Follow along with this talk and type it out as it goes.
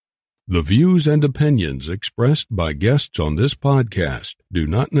The views and opinions expressed by guests on this podcast do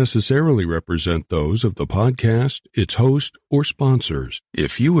not necessarily represent those of the podcast, its host, or sponsors.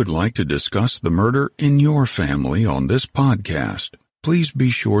 If you would like to discuss the murder in your family on this podcast, please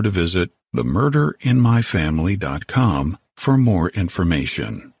be sure to visit themurderinmyfamily.com for more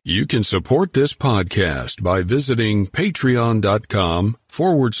information. You can support this podcast by visiting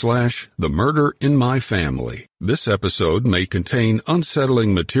patreon.com/themurderinmyfamily. This episode may contain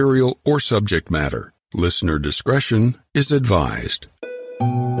unsettling material or subject matter. Listener discretion is advised.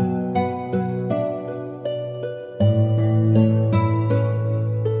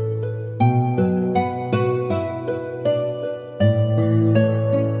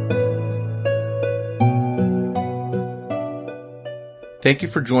 Thank you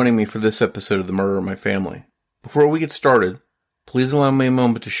for joining me for this episode of The Murder in My Family. Before we get started, please allow me a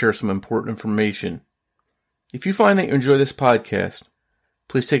moment to share some important information. If you find that you enjoy this podcast,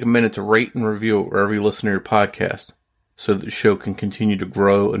 please take a minute to rate and review it wherever you listen to your podcast, so that the show can continue to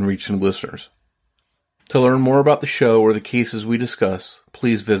grow and reach new listeners. To learn more about the show or the cases we discuss,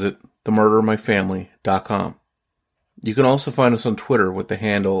 please visit themurderinmyfamily.com. You can also find us on Twitter with the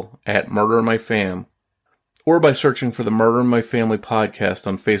handle @murderinmyfam, or by searching for the Murder in My Family podcast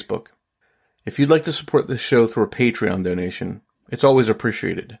on Facebook. If you'd like to support this show through a Patreon donation, it's always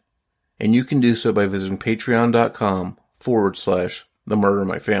appreciated. And you can do so by visiting patreon.com/the Murder in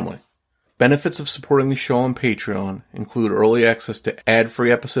My Family. Benefits of supporting the show on Patreon include early access to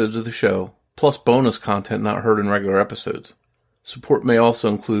ad-free episodes of the show, plus bonus content not heard in regular episodes. Support may also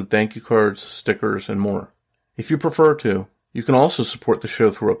include thank you cards, stickers, and more. If you prefer to, you can also support the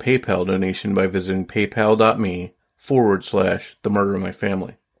show through a PayPal donation by visiting paypal.me/the Murder in My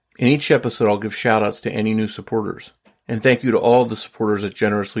Family. In each episode, I'll give shout-outs to any new supporters. And thank you to all of the supporters that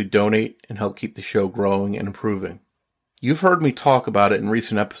generously donate and help keep the show growing and improving. You've heard me talk about it in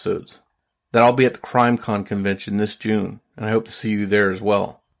recent episodes, that I'll be at the CrimeCon convention this June, and I hope to see you there as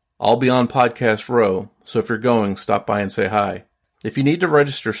well. I'll be on Podcast Row, so if you're going, stop by and say hi. If you need to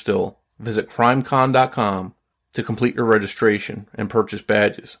register still, visit crimecon.com to complete your registration and purchase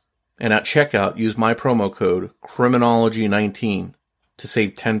badges. And at checkout, use my promo code Criminology19 to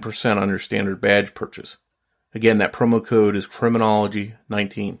save 10% on your standard badge purchase. Again, that promo code is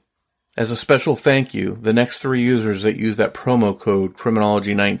Criminology19. As a special thank you, the next 3 users that use that promo code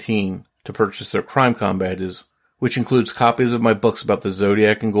Criminology19 to purchase their CrimeCon badges, which includes copies of my books about the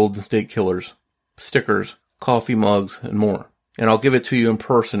Zodiac and Golden State Killers, stickers, coffee mugs, and more. And I'll give it to you in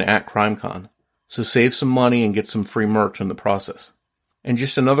person at CrimeCon. So save some money and get some free merch in the process. And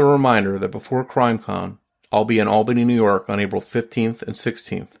just another reminder that before CrimeCon, I'll be in Albany, New York on April 15th and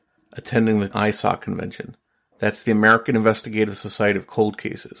 16th, attending the ISOC convention. That's the American Investigative Society of Cold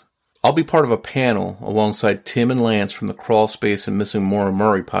Cases. I'll be part of a panel alongside Tim and Lance from the Crawl Space and Missing Maura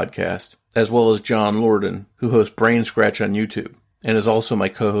Murray podcast, as well as John Lorden, who hosts Brain Scratch on YouTube, and is also my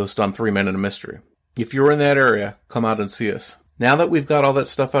co-host on 3 Men and a Mystery. If you're in that area, come out and see us. Now that we've got all that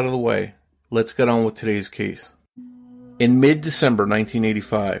stuff out of the way, let's get on with today's case. In mid-December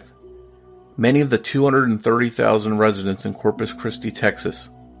 1985, many of the 230,000 residents in Corpus Christi, Texas,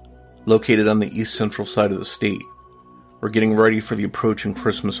 located on the east central side of the state, were getting ready for the approaching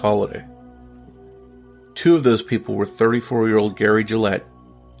Christmas holiday. 2 of those people were 34-year-old Gary Gillette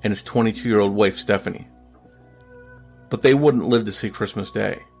and his 22-year-old wife Stephanie. But they wouldn't live to see Christmas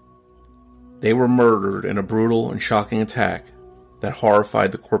Day. They were murdered in a brutal and shocking attack that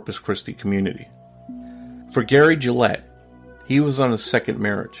horrified the Corpus Christi community. For Gary Gillette, he was on his second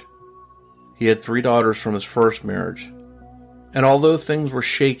marriage. He had 3 daughters from his first marriage, and although things were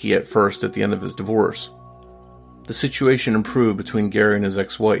shaky at first at the end of his divorce, the situation improved between Gary and his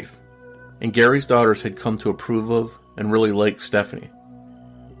ex-wife, and Gary's daughters had come to approve of and really like Stephanie.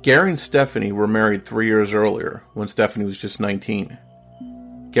 Gary and Stephanie were married 3 years earlier, when Stephanie was just 19.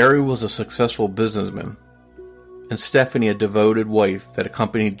 Gary was a successful businessman, and Stephanie a devoted wife that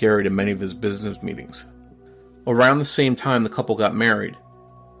accompanied Gary to many of his business meetings. Around the same time the couple got married,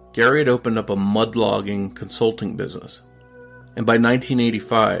 Gary had opened up a mud-logging consulting business, and by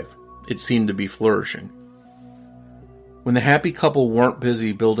 1985, it seemed to be flourishing. When the happy couple weren't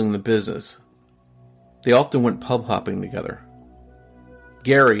busy building the business, they often went pub hopping together.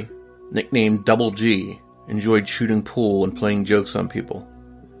 Gary, nicknamed Double G, enjoyed shooting pool and playing jokes on people.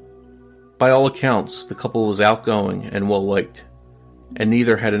 By all accounts, the couple was outgoing and well-liked, and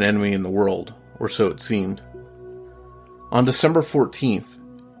neither had an enemy in the world, or so it seemed. On December 14th,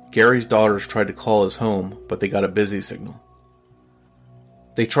 Gary's daughters tried to call his home, but they got a busy signal.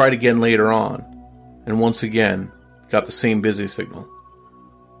 They tried again later on, and once again, got the same busy signal.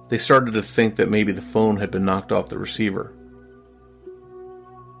 They started to think that maybe the phone had been knocked off the receiver.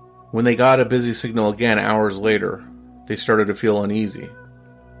 When they got a busy signal again hours later, they started to feel uneasy.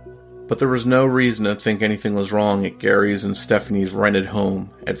 But there was no reason to think anything was wrong at Gary's and Stephanie's rented home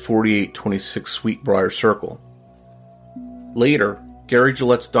at 4826 Sweetbriar Circle. Later, Gary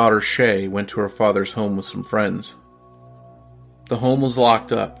Gillette's daughter Shay went to her father's home with some friends. The home was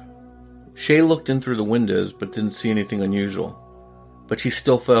locked up. Shay looked in through the windows but didn't see anything unusual, but she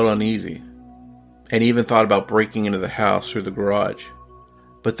still felt uneasy, and even thought about breaking into the house through the garage.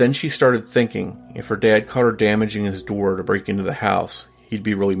 But then she started thinking if her dad caught her damaging his door to break into the house, he'd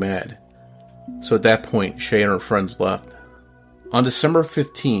be really mad. So at that point, Shay and her friends left. On December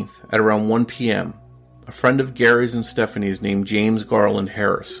 15th, at around 1 p.m., a friend of Gary's and Stephanie's named James Garland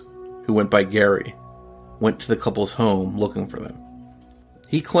Harris, who went by Gary, went to the couple's home looking for them.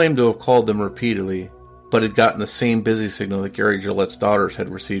 He claimed to have called them repeatedly, but had gotten the same busy signal that Gary Gillette's daughters had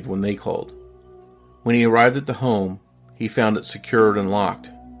received when they called. When he arrived at the home, he found it secured and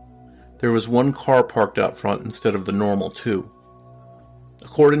locked. There was one car parked out front instead of the normal two.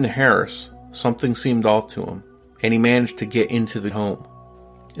 According to Harris, something seemed off to him, and he managed to get into the home.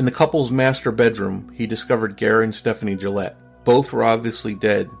 In the couple's master bedroom, he discovered Gary and Stephanie Gillette. Both were obviously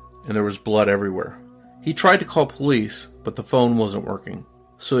dead, and there was blood everywhere. He tried to call police, but the phone wasn't working,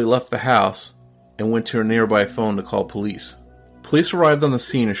 so he left the house and went to a nearby phone to call police. Police arrived on the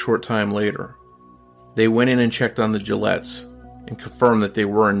scene a short time later. They went in and checked on the Gillettes and confirmed that they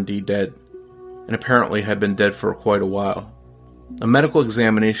were indeed dead, and apparently had been dead for quite a while. A medical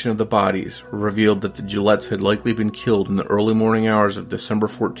examination of the bodies revealed that the Gillettes had likely been killed in the early morning hours of December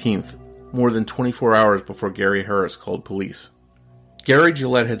 14th, more than 24 hours before Gary Harris called police. Gary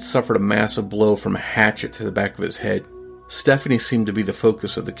Gillette had suffered a massive blow from a hatchet to the back of his head. Stephanie seemed to be the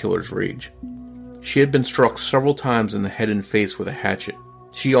focus of the killer's rage. She had been struck several times in the head and face with a hatchet.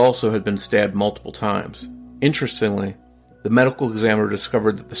 She also had been stabbed multiple times. Interestingly, the medical examiner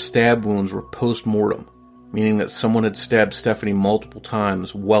discovered that the stab wounds were post-mortem, meaning that someone had stabbed Stephanie multiple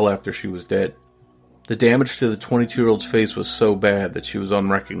times well after she was dead. The damage to the 22-year-old's face was so bad that she was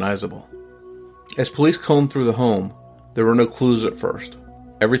unrecognizable. As police combed through the home, there were no clues at first.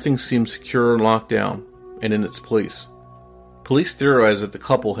 Everything seemed secure and locked down, and in its place. Police theorized that the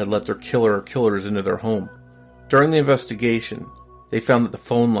couple had let their killer or killers into their home. During the investigation, they found that the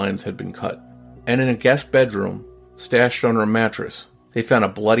phone lines had been cut, and in a guest bedroom, stashed under a mattress, they found a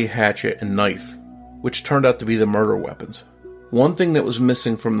bloody hatchet and knife, which turned out to be the murder weapons. One thing that was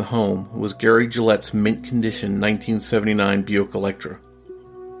missing from the home was Gary Gillette's mint-condition 1979 Buick Electra.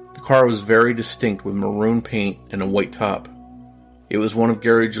 The car was very distinct with maroon paint and a white top. It was one of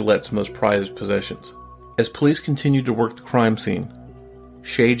Gary Gillette's most prized possessions. As police continued to work the crime scene,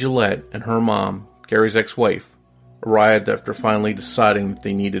 Shay Gillette and her mom, Gary's ex-wife, arrived after finally deciding that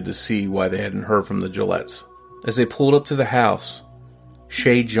they needed to see why they hadn't heard from the Gillettes. As they pulled up to the house,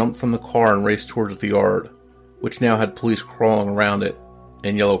 Shay jumped from the car and raced towards the yard, which now had police crawling around it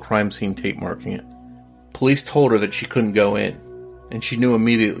and yellow crime scene tape marking it. Police told her that she couldn't go in, and she knew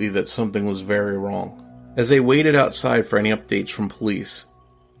immediately that something was very wrong. As they waited outside for any updates from police,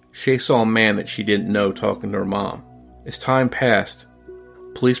 Shay saw a man that she didn't know talking to her mom. As time passed,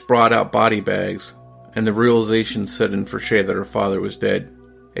 police brought out body bags, and the realization set in for Shay that her father was dead.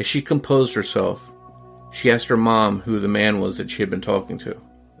 As she composed herself, she asked her mom who the man was that she had been talking to.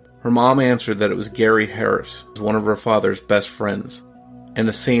 Her mom answered that it was Gary Harris, one of her father's best friends, and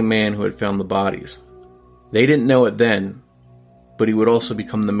the same man who had found the bodies. They didn't know it then, but he would also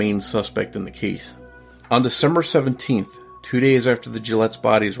become the main suspect in the case. On December 17th, 2 days after the Gillette's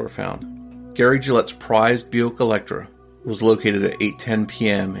bodies were found, Gary Gillette's prized Buick Electra was located at 8:10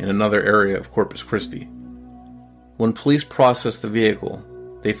 p.m. in another area of Corpus Christi. When police processed the vehicle,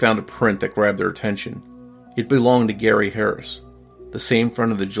 they found a print that grabbed their attention. It belonged to Gary Harris, the same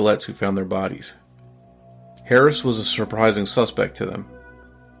friend of the Gillettes who found their bodies. Harris was a surprising suspect to them.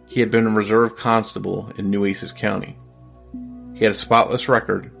 He had been a reserve constable in Nueces County. He had a spotless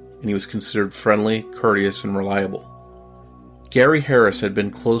record, and he was considered friendly, courteous, and reliable. Gary Harris had been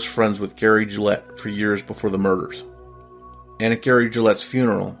close friends with Gary Gillette for years before the murders. And at Gary Gillette's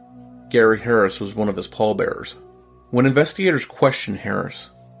funeral, Gary Harris was one of his pallbearers. When investigators questioned Harris,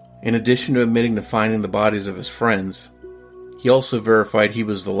 in addition to admitting to finding the bodies of his friends, he also verified he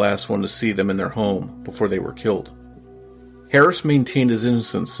was the last one to see them in their home before they were killed. Harris maintained his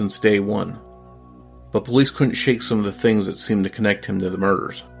innocence since day one, but police couldn't shake some of the things that seemed to connect him to the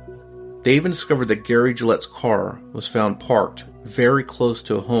murders. They even discovered that Gary Gillette's car was found parked very close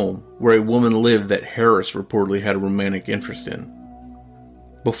to a home where a woman lived that Harris reportedly had a romantic interest in.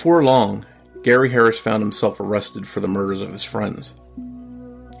 Before long, Gary Harris found himself arrested for the murders of his friends.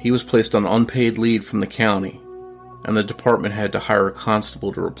 He was placed on unpaid leave from the county, and the department had to hire a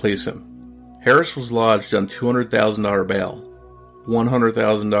constable to replace him. Harris was lodged on $200,000 bail,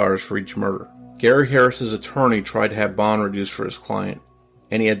 $100,000 for each murder. Gary Harris's attorney tried to have bond reduced for his client,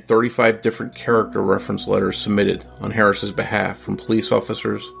 and he had 35 different character reference letters submitted on Harris's behalf from police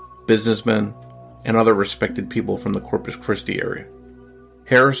officers, businessmen, and other respected people from the Corpus Christi area.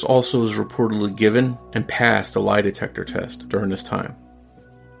 Harris also was reportedly given and passed a lie detector test during this time.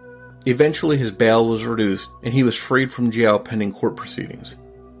 Eventually his bail was reduced and he was freed from jail pending court proceedings.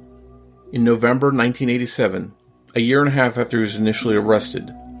 In November 1987, a year and a half after he was initially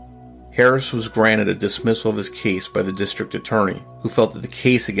arrested, Harris was granted a dismissal of his case by the district attorney, who felt that the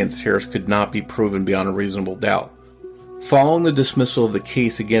case against Harris could not be proven beyond a reasonable doubt. Following the dismissal of the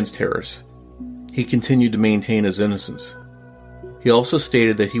case against Harris, he continued to maintain his innocence. He also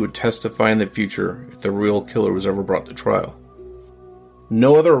stated that he would testify in the future if the real killer was ever brought to trial.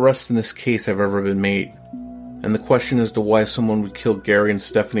 No other arrests in this case have ever been made, and the question as to why someone would kill Gary and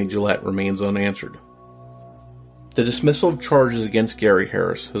Stephanie Gillette remains unanswered. The dismissal of charges against Gary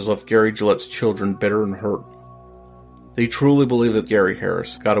Harris has left Gary Gillette's children bitter and hurt. They truly believe that Gary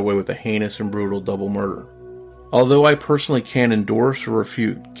Harris got away with a heinous and brutal double murder. Although I personally can't endorse or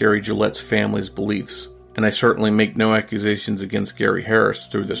refute Gary Gillette's family's beliefs, and I certainly make no accusations against Gary Harris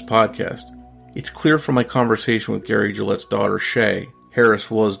through this podcast, it's clear from my conversation with Gary Gillette's daughter, Shay,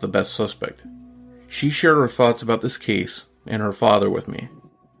 Harris was the best suspect. She shared her thoughts about this case and her father with me.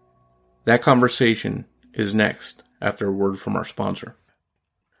 That conversation is next, after a word from our sponsor.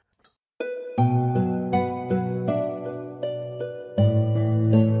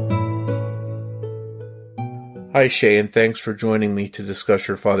 Hi, Shay, and thanks for joining me to discuss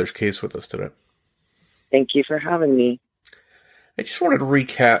your father's case with us today. Thank you for having me. I just wanted to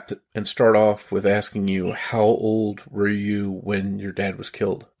recap and start off with asking you, how old were you when your dad was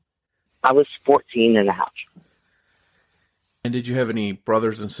killed? I was 14 and a half. And did you have any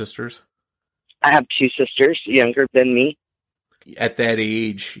brothers and sisters? I have two sisters, younger than me. At that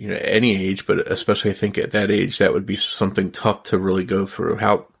age, any age, but especially I think at that age, that would be something tough to really go through.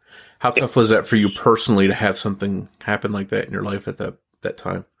 How tough was that for you personally to have something happen like that in your life at that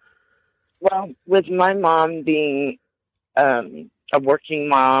time? Well, with my mom being a working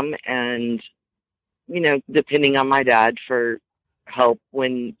mom and, depending on my dad for help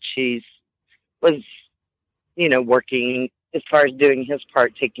when she was, working as far as doing his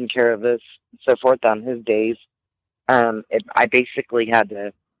part, taking care of us, and so forth on his days, I basically had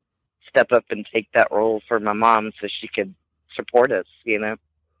to step up and take that role for my mom so she could support us,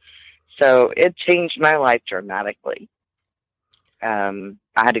 So it changed my life dramatically. I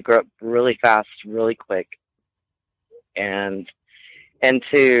had to grow up really fast, really quick. And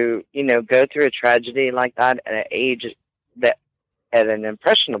to, go through a tragedy like that at an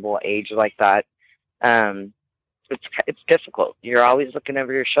impressionable age like that, it's difficult. You're always looking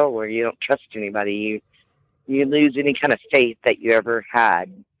over your shoulder. You don't trust anybody. You lose any kind of faith that you ever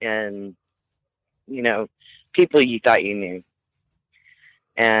had in, people you thought you knew.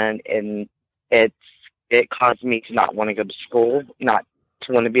 And it caused me to not want to go to school, not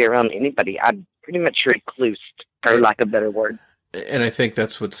to want to be around anybody. I'm pretty much reclused, for lack of a better word. And I think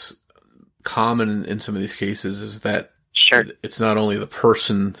that's what's common in some of these cases is that sure, it's not only the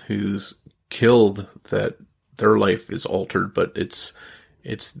person who's killed that their life is altered, but it's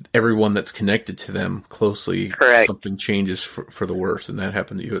everyone that's connected to them closely. Correct. Something changes for the worse, and that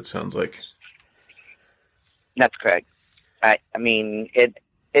happened to you, it sounds like. That's correct. I mean, it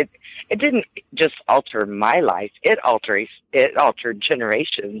didn't just alter my life. It altered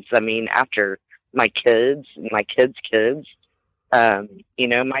generations. I mean, after my kids and my kids' kids,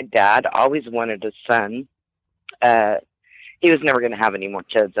 my dad always wanted a son. He was never going to have any more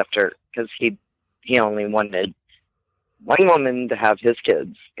kids because he only wanted one woman to have his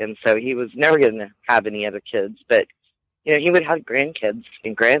kids. And so he was never going to have any other kids, but, he would have grandkids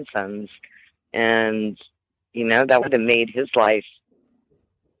and grandsons. And, that would have made his life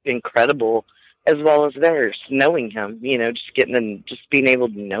incredible as well as theirs, knowing him, just being able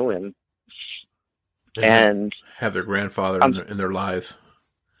to know him. And have their grandfather in their lives.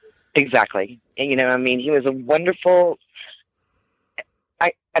 Exactly. And, he was a wonderful,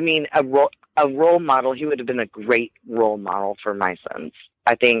 a role model. He would have been a great role model for my sons.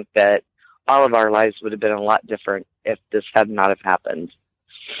 I think that all of our lives would have been a lot different if this had not have happened.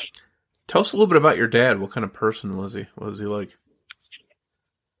 Tell us a little bit about your dad. What kind of person was he? What was he like?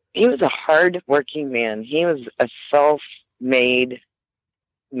 He was a hard-working man. He was a self-made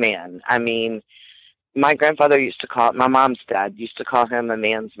man. I mean, my mom's dad used to call him a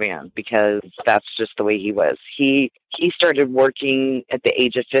man's man because that's just the way he was. He started working at the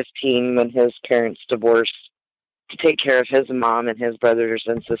age of 15 when his parents divorced to take care of his mom and his brothers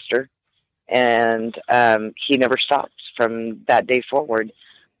and sister. And he never stopped from that day forward.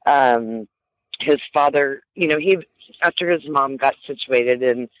 His father, he after his mom got situated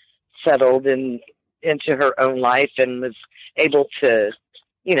and settled into her own life and was able to,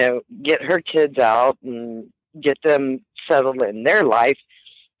 get her kids out and get them settled in their life,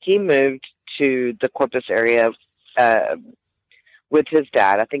 he moved to the Corpus area with his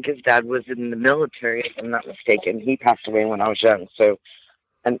dad. I think his dad was in the military, if I'm not mistaken. He passed away when I was young. So,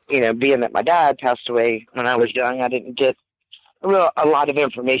 and being that my dad passed away when I was young, I didn't get a lot of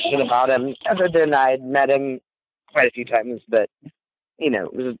information about him, other than I had met him quite a few times, but,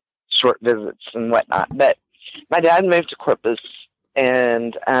 it was short visits and whatnot. But my dad moved to Corpus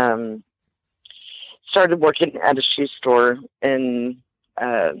and started working at a shoe store in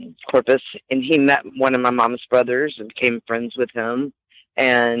Corpus, and he met one of my mom's brothers and became friends with him.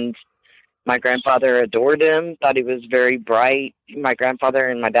 And my grandfather adored him, thought he was very bright. My grandfather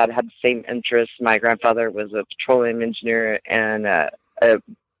and my dad had the same interests. My grandfather was a petroleum engineer and a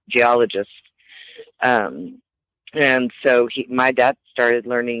geologist. And so my dad started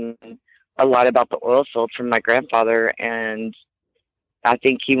learning a lot about the oil field from my grandfather, and I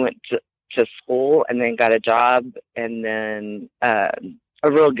think he went to school and then got a job, and then a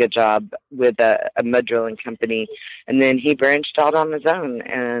real good job with a mud drilling company. And then he branched out on his own,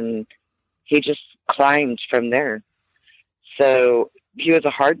 and he just climbed from there. So he was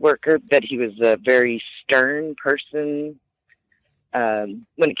a hard worker, but he was a very stern person. When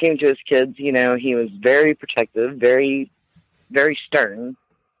it came to his kids, he was very protective, very, very stern,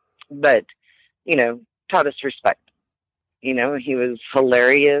 but, taught us respect. He was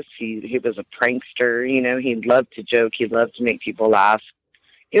hilarious. He was a prankster. He loved to joke. He loved to make people laugh.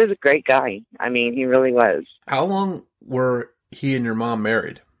 He was a great guy. I mean, he really was. How long were he and your mom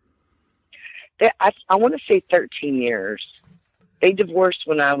married? I want to say 13 years. They divorced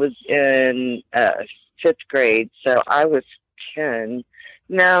when I was in 5th grade, so I was 10.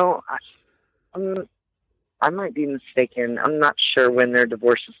 Now, I might be mistaken. I'm not sure when their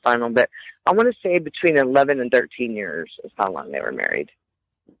divorce is final, but I want to say between 11 and 13 years is how long they were married.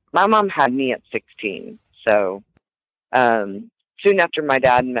 My mom had me at 16, so soon after my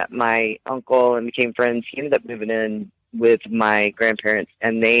dad met my uncle and became friends, he ended up moving in with my grandparents,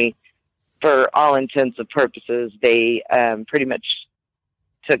 and they, for all intents and purposes, they pretty much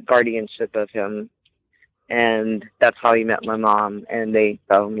took guardianship of him, and that's how he met my mom, and they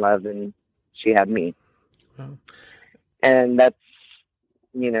fell in love, and she had me. Wow. And that's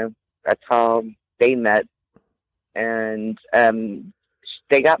how they met, and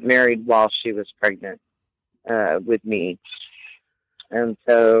they got married while she was pregnant with me. And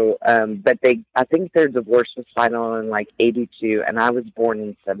so, but I think their divorce was final in like 82, and I was born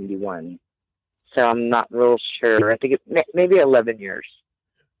in 71. So I'm not real sure. I think maybe 11 years.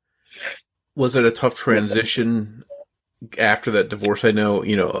 Was it a tough transition after that divorce? I know,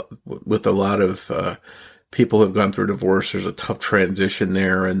 with a lot of people who have gone through divorce, there's a tough transition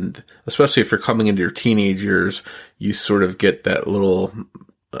there. And especially if you're coming into your teenage years, you sort of get that little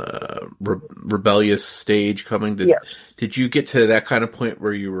rebellious stage coming. Did you get to that kind of point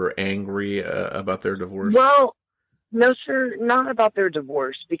where you were angry about their divorce? Well, no, sir, not about their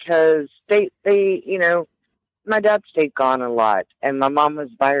divorce, because they my dad stayed gone a lot, and my mom was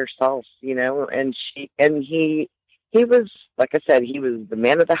by herself, and he was, like I said, he was the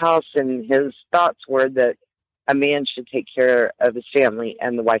man of the house, and his thoughts were that a man should take care of his family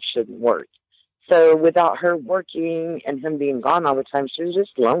and the wife shouldn't work. So without her working and him being gone all the time, she was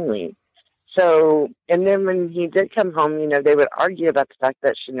just lonely. So, and then when he did come home, they would argue about the fact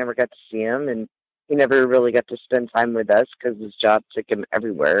that she never got to see him, and he never really got to spend time with us because his job took him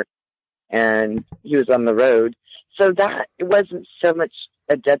everywhere, and he was on the road. So that it wasn't so much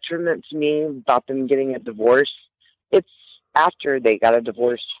a detriment to me about them getting a divorce. It's after they got a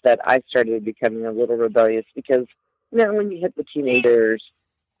divorce that I started becoming a little rebellious, because, when you hit the teenagers,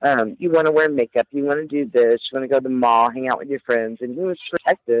 you want to wear makeup, you want to do this, you want to go to the mall, hang out with your friends, and he was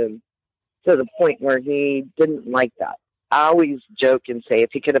protective to the point where he didn't like that. I always joke and say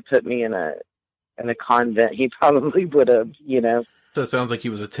if he could have put me in a convent, he probably would have, So it sounds like he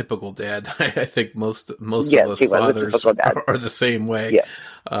was a typical dad. I think most yes, of us fathers are the same way. Yes.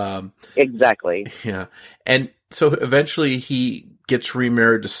 Exactly. Yeah. And so eventually he gets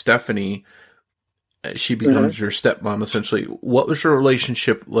remarried to Stephanie. She becomes your stepmom, essentially. What was your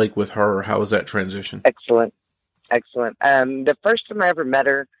relationship like with her? How was that transition? Excellent. The first time I ever met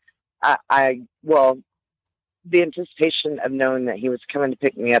her, the anticipation of knowing that he was coming to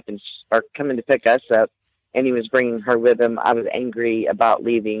pick me up or coming to pick us up, and he was bringing her with him, I was angry about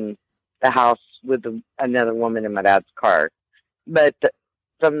leaving the house with another woman in my dad's car. But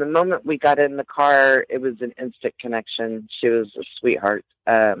from the moment we got in the car, it was an instant connection. She was a sweetheart.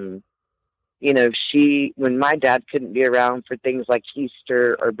 You know, when my dad couldn't be around for things like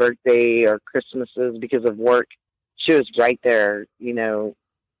Easter or birthday or Christmases because of work, she was right there, you know,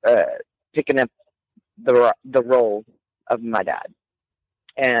 picking up the role of my dad.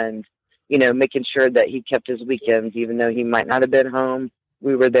 And, you know, making sure that he kept his weekends, even though he might not have been home,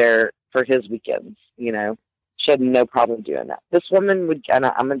 we were there for his weekends, you know. She had no problem doing that. This woman would, and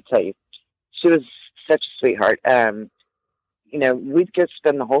I'm going to tell you, she was such a sweetheart. You know, we'd go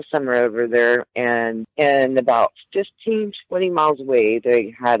spend the whole summer over there, and about 15, 20 miles away,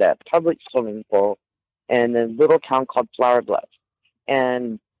 they had a public swimming pool in a little town called Flower Bluff.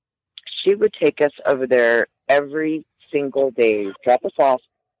 And she would take us over there every single day, drop us off,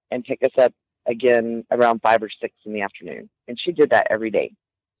 and pick us up again around 5 or 6 in the afternoon. And she did that every day.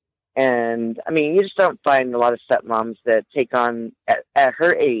 And, I mean, you just don't find a lot of stepmoms that take on, at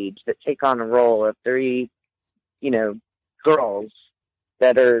her age, that take on a role of 3, you know, girls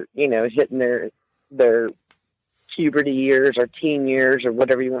that are, you know, hitting their puberty years or teen years or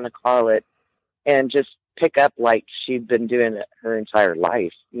whatever you want to call it, and just pick up like she'd been doing it her entire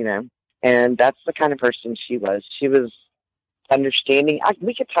life, you know. And that's the kind of person she was. She was understanding.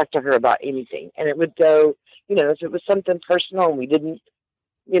 We could talk to her about anything, and it would go, you know, if it was something personal and we didn't,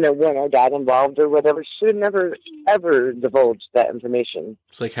 you know, want our dad involved or whatever, she would never, ever divulge that information.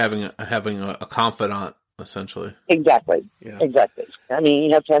 It's like having a confidant, essentially. Exactly. Yeah. Exactly. I mean,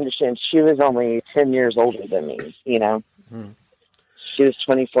 you have to understand, she was only 10 years older than me, you know. Mm. She was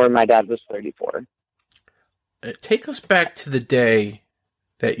 24, my dad was 34. Take us back to the day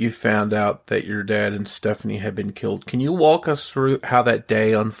that you found out that your dad and Stephanie had been killed. Can you walk us through how that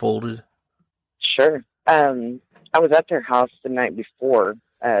day unfolded? Sure. I was at their house the night before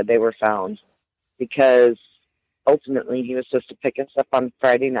they were found, because ultimately he was supposed to pick us up on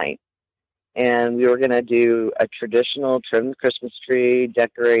Friday night, and we were going to do a traditional trim the Christmas tree,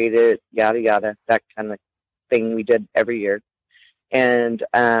 decorate it, yada, yada, that kind of thing we did every year. And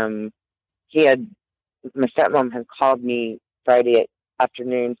my stepmom had called me Friday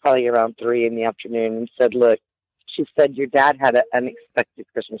afternoon, probably around 3 in the afternoon, and said, look, she said, your dad had an unexpected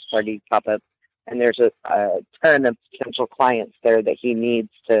Christmas party pop up, and there's a ton of potential clients there that he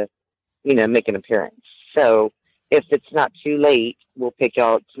needs to, you know, make an appearance. So if it's not too late, we'll pick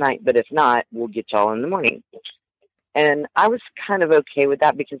y'all up tonight, but if not, we'll get y'all in the morning. And I was kind of okay with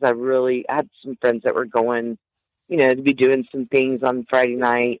that, because I had some friends that were going, you know, to be doing some things on Friday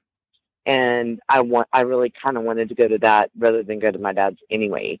night, and I really kind of wanted to go to that rather than go to my dad's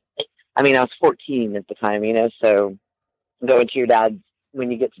anyway. I mean, I was 14 at the time, you know, so going to your dad's when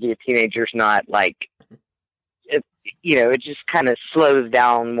you get to be a teenager is not like, you know, it just kind of slows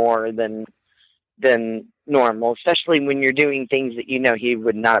down more than normal, especially when you're doing things that, you know, he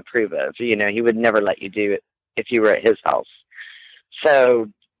would not approve of. You know, he would never let you do it if you were at his house. So,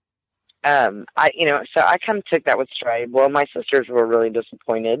 I kind of took that with stride. Well, my sisters were really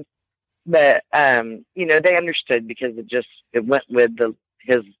disappointed, but, you know, they understood, because it went with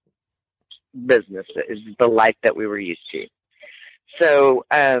his business. It was the life that we were used to. So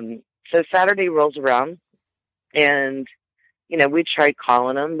Saturday rolls around, and, you know, we tried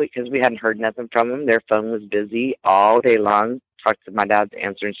calling them because we hadn't heard nothing from them. Their phone was busy all day long. Talked to my dad's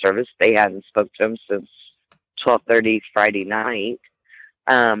answering service. They hadn't spoke to him since 12:30 Friday night.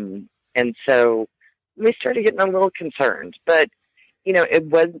 And so we started getting a little concerned. But, you know, it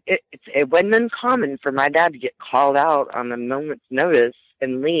wasn't uncommon for my dad to get called out on a moment's notice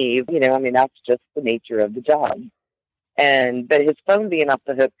and leave. You know, I mean, that's just the nature of the job. But his phone being off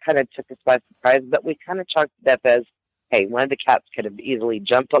the hook kind of took us by surprise, but we kind of chalked it up as, hey, one of the cats could have easily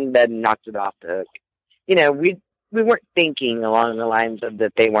jumped on the bed and knocked it off the hook. You know, we weren't thinking along the lines of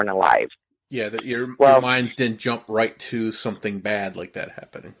that they weren't alive. Yeah, that your minds didn't jump right to something bad like that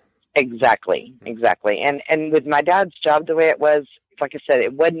happening. Exactly. And with my dad's job the way it was, like I said,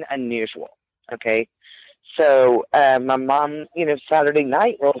 it wasn't unusual, okay? So my mom, you know, Saturday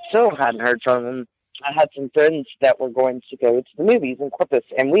night, still hadn't heard from him. I had some friends that were going to go to the movies in Corpus,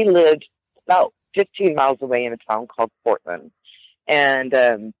 and we lived about 15 miles away in a town called Portland.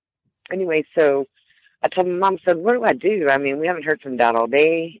 And anyway, so I told my mom, said, what do I do? I mean, we haven't heard from Dad all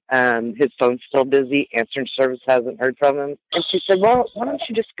day. His phone's still busy. Answering service hasn't heard from him. And she said, well, why don't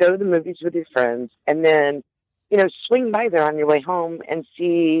you just go to the movies with your friends, and then, you know, swing by there on your way home and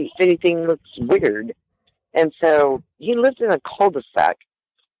see if anything looks weird. And so he lived in a cul-de-sac.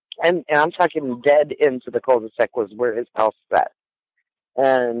 And I'm talking dead into the cul-de-sac was where his house sat.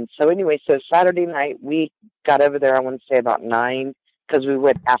 And so anyway, so Saturday night, we got over there, I want to say about 9, because we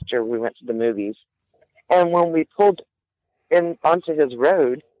went after we went to the movies. And when we pulled in onto his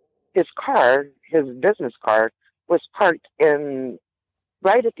road, his car, his business car, was parked in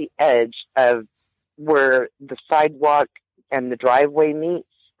right at the edge of where the sidewalk and the driveway meets.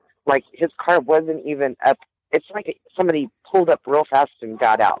 Like, his car wasn't even up. It's like somebody pulled up real fast and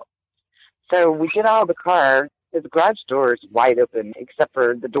got out. So we get out of the car. His garage door is wide open, except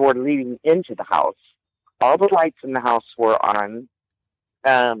for the door leading into the house. All the lights in the house were on.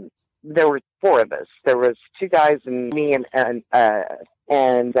 There were 4 of us. There was 2 guys and me, and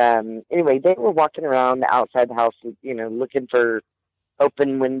anyway, they were walking around outside the house, you know, looking for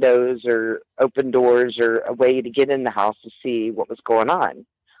open windows or open doors or a way to get in the house to see what was going on.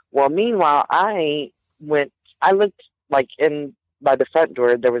 Well, meanwhile, I looked, like, in by the front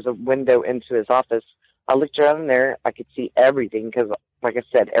door. There was a window into his office. I looked around there. I could see everything because, like I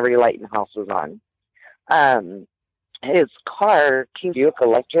said, every light in the house was on. His car, King Buick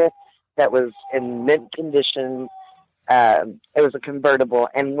Electra, that was in mint condition. It was a convertible,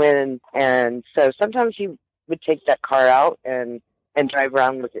 and so sometimes he would take that car out and drive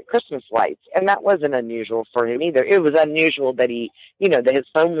around with it Christmas lights, and that wasn't unusual for him either. It was unusual that he, you know, that his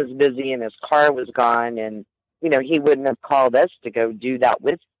phone was busy and his car was gone, and you know, he wouldn't have called us to go do that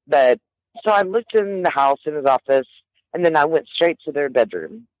with. But so I looked in the house, in his office, and then I went straight to their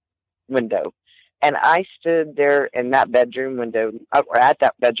bedroom window. And I stood there in that bedroom window, or at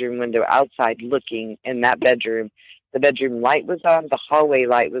that bedroom window outside, looking in that bedroom. The bedroom light was on, the hallway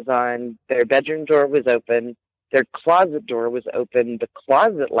light was on, their bedroom door was open, their closet door was open, the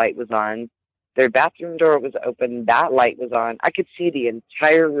closet light was on, their bathroom door was open, that light was on. I could see the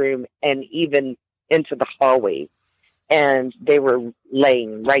entire room and even into the hallway. And they were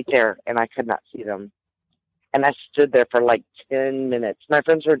laying right there, and I could not see them. And I stood there for like 10 minutes. My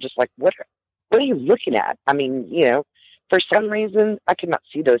friends were just like, what are you looking at? I mean, you know, for some reason, I could not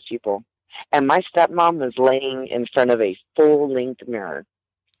see those people. And my stepmom was laying in front of a full-length mirror.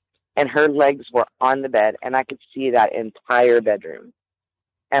 And her legs were on the bed, and I could see that entire bedroom.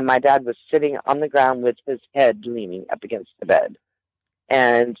 And my dad was sitting on the ground with his head leaning up against the bed.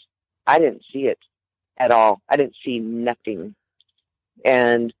 And I didn't see it at all. I didn't see nothing.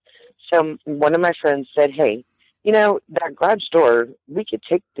 And so one of my friends said, hey, you know, that garage door, we could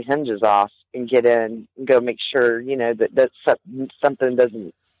take the hinges off and get in and go make sure, you know, that something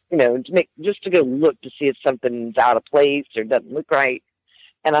doesn't, you know, just to go look to see if something's out of place or doesn't look right.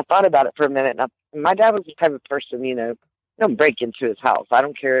 And I thought about it for a minute. And my dad was the type of person, you know, don't break into his house. I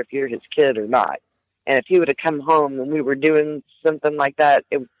don't care if you're his kid or not. And if he would have come home and we were doing something like that,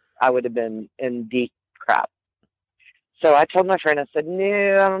 I would have been in deep crap. So I told my friend, I said,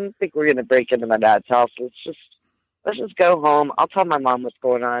 no, I don't think we're going to break into my dad's house. Let's just go home. I'll tell my mom what's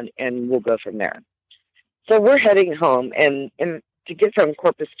going on, and we'll go from there. So we're heading home, and to get from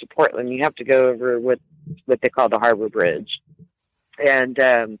Corpus to Portland, you have to go over what they call the Harbor Bridge. And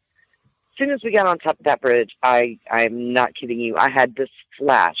as soon as we got on top of that bridge, I'm not kidding you, I had this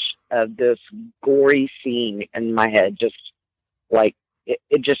flash of this gory scene in my head, just like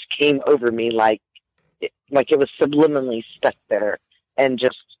it just came over me like it was subliminally stuck there and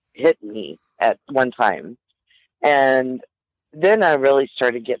just hit me at one time. And then I really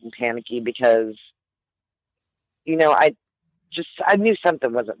started getting panicky because, you know, I knew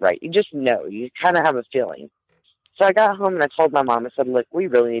something wasn't right. You just know. You kind of have a feeling. So I got home and I told my mom, I said, look, we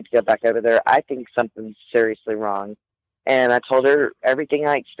really need to go back over there. I think something's seriously wrong. And I told her everything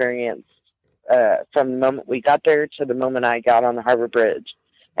I experienced from the moment we got there to the moment I got on the Harbor Bridge.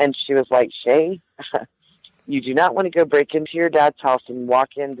 And she was like, Shay, you do not want to go break into your dad's house and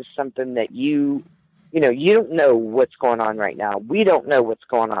walk into something that you don't know what's going on right now. We don't know what's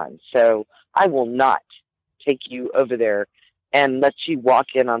going on. So I will not take you over there and let you walk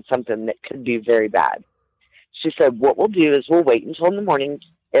in on something that could be very bad. She said, what we'll do is we'll wait until in the morning.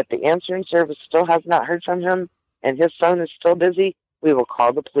 If the answering service still has not heard from him and his phone is still busy, we will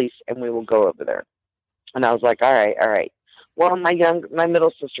call the police and we will go over there. And I was like, all right. Well, my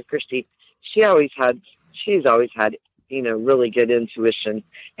middle sister, Christy, she's always had, you know, really good intuition.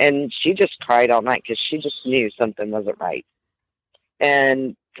 And she just cried all night because she just knew something wasn't right.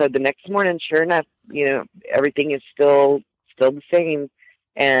 And so the next morning, sure enough, you know, everything is still the same.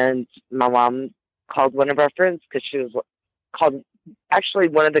 And my mom called one of our friends because she was called, actually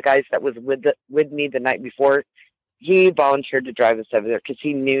one of the guys that was with me the night before, he volunteered to drive us over there because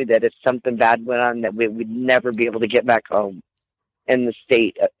he knew that if something bad went on, that we would never be able to get back home in the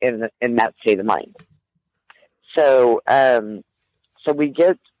state, in that state of mind. So, so we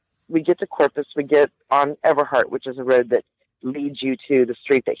get to Corpus, we get on Everhart, which is a road that leads you to the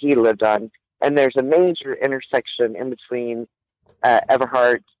street that he lived on. And there's a major intersection in between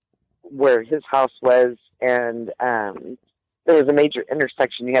Everhart, where his house was, and there was a major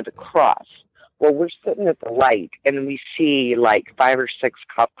intersection you had to cross. Well, we're sitting at the light, and we see like 5 or 6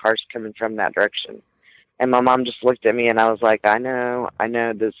 cop cars coming from that direction. And my mom just looked at me, and I was like, I know,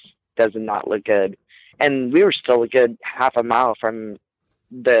 this does not look good. And we were still a good half a mile from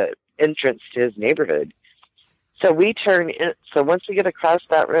the entrance to his neighborhood. So we turn in, so once we get across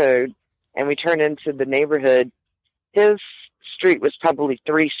that road and we turn into the neighborhood, his street was probably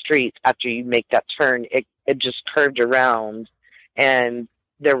 3 streets after you make that turn. It just curved around, and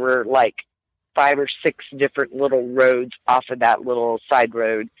there were like 5 or 6 different little roads off of that little side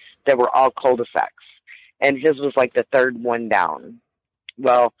road that were all cul-de-sacs. And his was like the 3rd one down.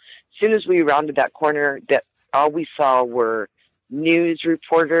 Well, as soon as we rounded that corner, that all we saw were news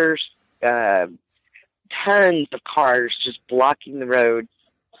reporters, tons of cars just blocking the road,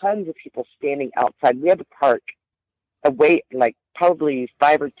 tons of people standing outside. We had to park away, like probably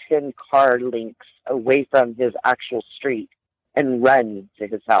 5 or 10 car lengths away from his actual street and run to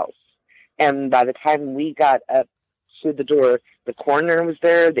his house. And by the time we got up to the door, the coroner was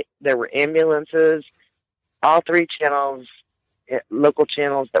there. There were ambulances, all 3 channels, local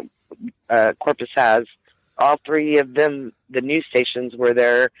channels that Corpus has. All 3 of them, the news stations were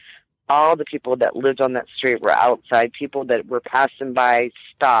there. All the people that lived on that street were outside. People that were passing by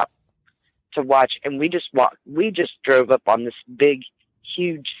stopped to watch, and we just walked. We just drove up on this big,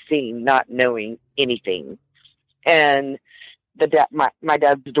 huge scene, not knowing anything. And my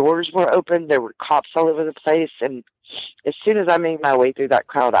dad's doors were open. There were cops all over the place, and as soon as I made my way through that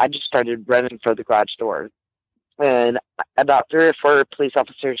crowd, I just started running for the garage door. And about 3 or 4 police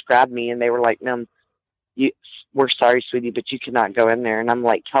officers grabbed me, and they were like, "Ma'am, we're sorry, sweetie, but you cannot go in there." And I'm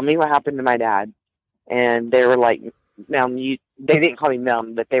like, "Tell me what happened to my dad." And they were like, "Ma'am, they didn't call me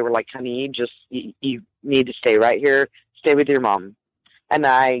ma'am, but they were like, honey, you need to stay right here. Stay with your mom." And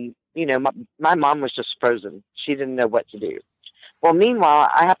my mom was just frozen. She didn't know what to do. Well, meanwhile,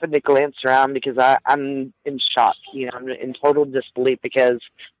 I happened to glance around because I'm in shock. I'm in total disbelief because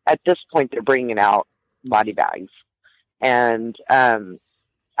at this point they're bringing out body bags. And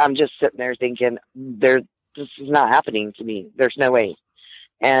I'm just sitting there thinking, this is not happening to me. There's no way.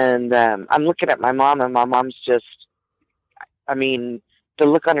 And I'm looking at my mom, and my mom's just, the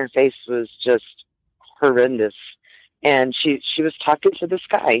look on her face was just horrendous. And she was talking to this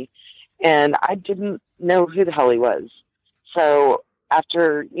guy, and I didn't know who the hell he was. So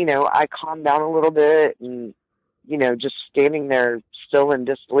after, I calmed down a little bit and, just standing there still in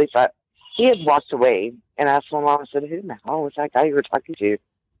disbelief, he had walked away, and I asked my mom, I said, "Who the hell was that guy you were talking to?"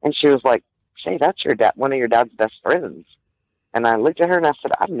 And she was like, "Say, that's your dad, one of your dad's best friends." And I looked at her and I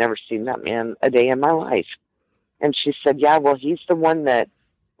said, "I've never seen that man a day in my life." And she said, "Yeah, well, he's the one that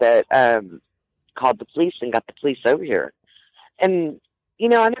called the police and got the police over here." And, I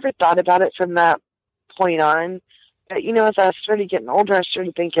never thought about it from that point on. But, as I started getting older, I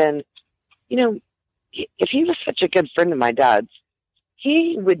started thinking, if he was such a good friend of my dad's,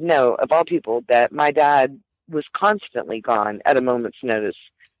 he would know, of all people, that my dad was constantly gone at a moment's notice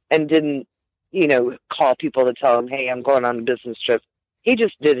and didn't, call people to tell him, "Hey, I'm going on a business trip." He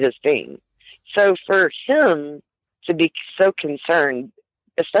just did his thing. So for him to be so concerned,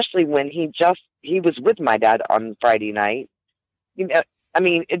 especially when he was with my dad on Friday night,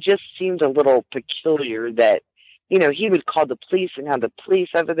 it just seemed a little peculiar that, he would call the police and have the police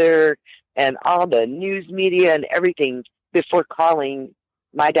over there and all the news media and everything before calling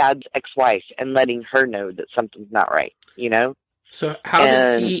my dad's ex-wife and letting her know that something's not right, So how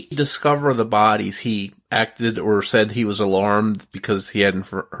did he discover the bodies? He acted or said he was alarmed because he hadn't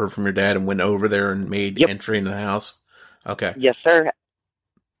heard from your dad and went over there and made entry into the house? Okay. Yes, sir.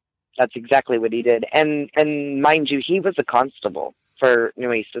 That's exactly what he did. And mind you, he was a constable for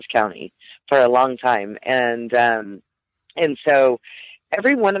Nueces County for a long time. And so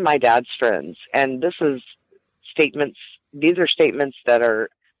every one of my dad's friends, and these are statements that are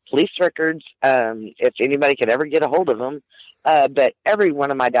police records, if anybody could ever get a hold of them, but every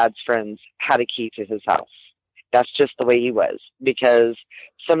one of my dad's friends had a key to his house. That's just the way he was, because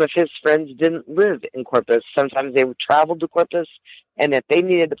some of his friends didn't live in Corpus. Sometimes they would travel to Corpus, and if they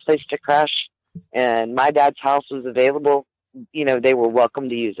needed a place to crash and my dad's house was available, they were welcome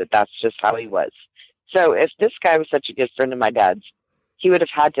to use it. That's just how he was. So if this guy was such a good friend of my dad's, he had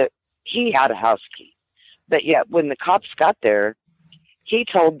a house key. But yet when the cops got there, he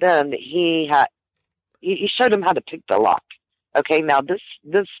told them that he showed them how to pick the lock. Okay, now this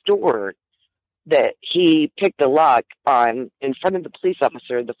door that he picked the lock on in front of the police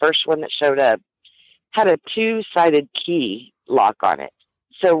officer, the first one that showed up, had a 2-sided key lock on it.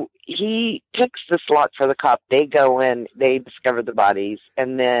 So he picks this lock for the cop. They go in, they discover the bodies,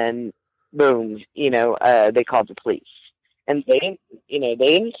 and then boom, they called the police. And they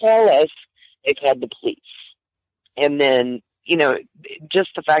didn't call us, they called the police. And then, just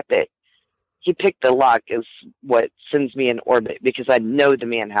the fact that he picked the lock is what sends me in orbit, because I know the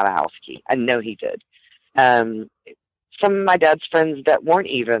man had a house key. I know he did. Some of my dad's friends that weren't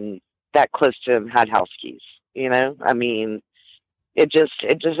even that close to him had house keys. I mean, it just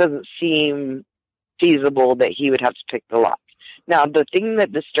doesn't seem feasible that he would have to pick the lock. Now, the thing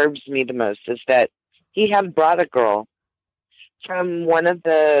that disturbs me the most is that he had brought a girl from one of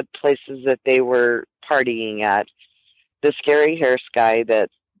the places that they were partying at, the Scary Harris guy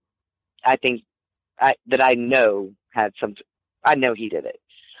that I know had something. I know he did it.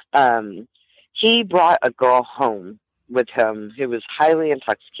 He brought a girl home with him who was highly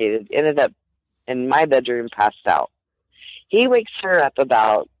intoxicated, ended up in my bedroom, passed out. He wakes her up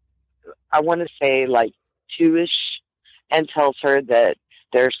about, I want to say like 2-ish, and tells her that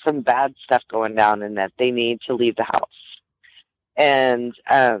there's some bad stuff going down and that they need to leave the house. And,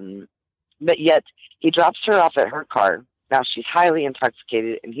 but yet he drops her off at her car. Now she's highly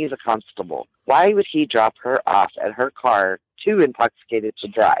intoxicated and he's a constable. Why would he drop her off at her car, too intoxicated to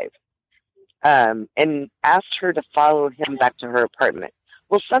drive? And asked her to follow him back to her apartment.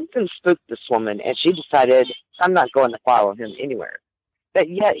 Well, something spooked this woman, and she decided, I'm not going to follow him anywhere. But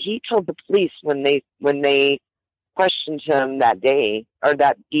yet he told the police when they questioned him that day, or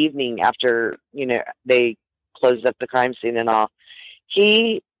that evening after, they closed up the crime scene and all,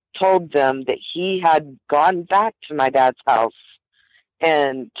 he told them that he had gone back to my dad's house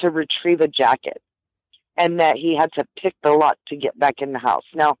and to retrieve a jacket, and that he had to pick the lock to get back in the house.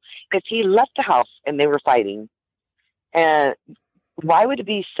 Now, if he left the house and they were fighting, and why would it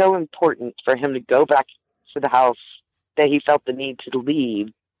be so important for him to go back to the house that he felt the need to leave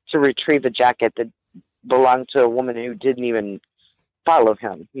to retrieve a jacket that belonged to a woman who didn't even follow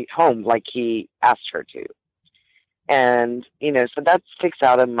him home like he asked her to? And, so that sticks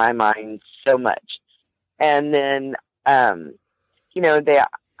out in my mind so much. And then, I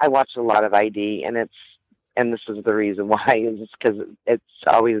watch a lot of ID, and this is the reason why, is because it's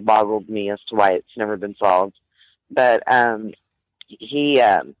always boggled me as to why it's never been solved. But, he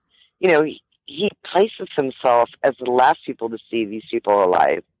places himself as the last people to see these people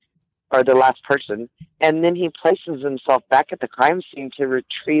alive, or the last person, and then he places himself back at the crime scene to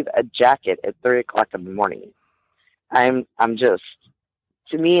retrieve a jacket at 3:00 in the morning. To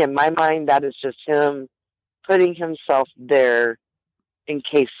me, in my mind, that is just him putting himself there in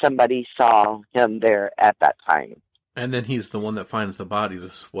case somebody saw him there at that time. And then he's the one that finds the bodies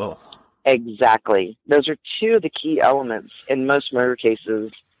as well. Exactly. Those are two of the key elements in most murder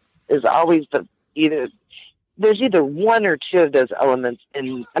cases. Is always there's either one or two of those elements,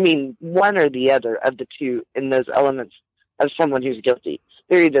 one or the other of the two in those elements of someone who's guilty.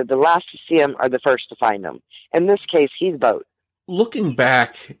 They're either the last to see him or the first to find him. In this case, he's both. Looking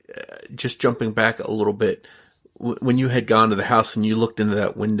back, just jumping back a little bit, when you had gone to the house and you looked into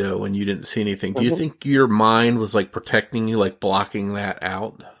that window and you didn't see anything, do you think your mind was like protecting you, like blocking that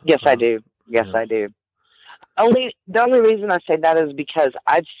out? Yes, I do. Yes, yeah. I do. The only reason I say that is because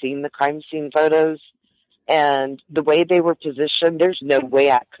I've seen the crime scene photos, and the way they were positioned, there's no way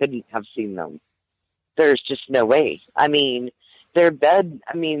I couldn't have seen them. There's just no way. Their bed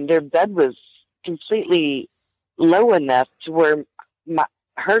was completely low enough to where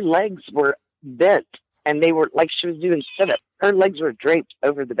her legs were bent, and they were like she was doing sit-ups. Her legs were draped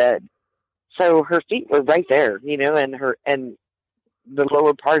over the bed, so her feet were right there, and the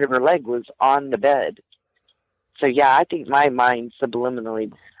lower part of her leg was on the bed. So yeah, I think my mind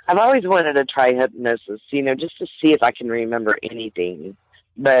subliminally. I've always wanted to try hypnosis, just to see if I can remember anything.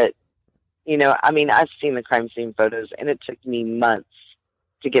 But I've seen the crime scene photos, and it took me months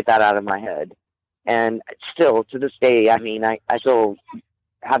to get that out of my head. And still, to this day, I still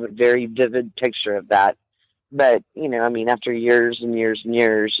have a very vivid picture of that. But, after years and years and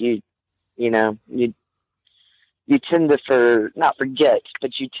years, you tend to, not forget,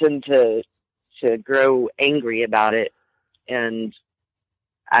 but you tend to grow angry about it. And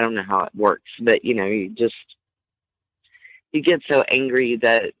I don't know how it works, but, you get so angry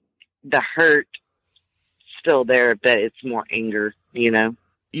that the hurt still there, but it's more anger,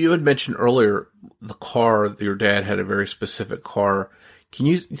 You had mentioned earlier the car. Your dad had a very specific car. Can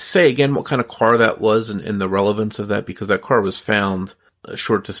you say again what kind of car that was and the relevance of that? Because that car was found a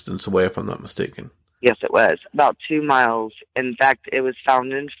short distance away, if I'm not mistaken. Yes, it was. About 2 miles. In fact, it was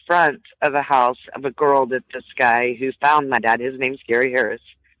found in front of a house of a girl that this guy who found my dad, his name's Gary Harris.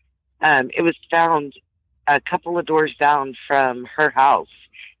 It was found a couple of doors down from her house.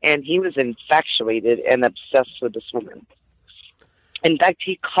 and he was infatuated and obsessed with this woman. In fact,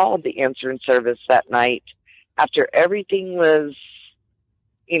 he called the answering service that night after everything was,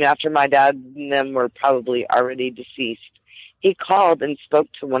 after my dad and them were probably already deceased. He called and spoke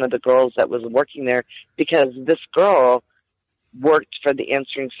to one of the girls that was working there, because this girl worked for the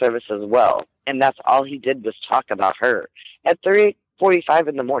answering service as well. And that's all he did was talk about her at 3:45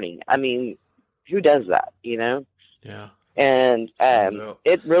 in the morning. I mean, who does that, Yeah. And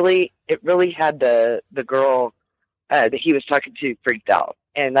it really had the girl that he was talking to freaked out.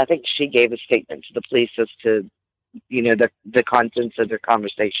 And I think she gave a statement to the police as to, the contents of their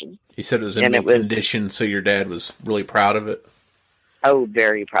conversation. He said it was in condition, so your dad was really proud of it? Oh,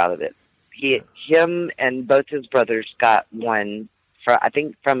 very proud of it. Him and both his brothers got one,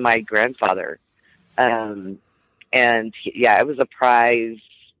 from my grandfather. It was a prize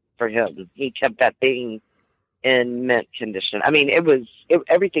for him. He kept that thing in mint condition. I mean,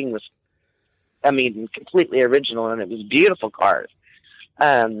 everything was, completely original, and it was a beautiful car.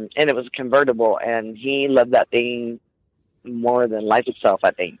 And it was convertible, and he loved that thing more than life itself,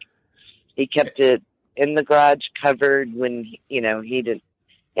 I think. He kept it in the garage covered when, he didn't,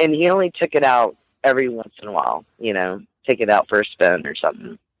 and he only took it out every once in a while, take it out for a spin or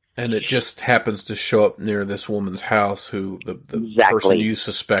something. And it just happens to show up near this woman's house who the Exactly. person you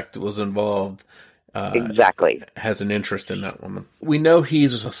suspect was involved exactly has an interest in that woman. We know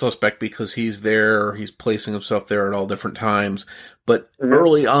he's a suspect because he's there, he's placing himself there at all different times. But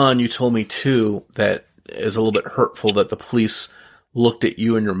early on, you told me, too, that is a little bit hurtful that the police looked at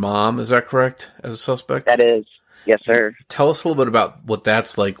you and your mom. Is that correct, as a suspect? That is. Yes, sir. Tell us a little bit about what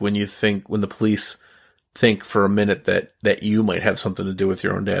that's like when the police think for a minute that you might have something to do with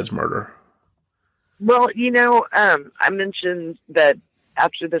your own dad's murder. Well, I mentioned that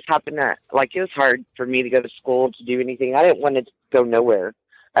after this happened, it was hard for me to go to school to do anything. I didn't want to go nowhere.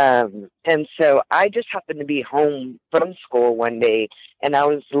 And so I just happened to be home from school one day, and I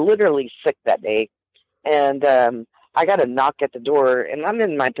was literally sick that day. And I got a knock at the door, and I'm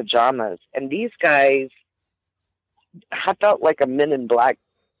in my pajamas. And these guys, I felt like a Men in Black,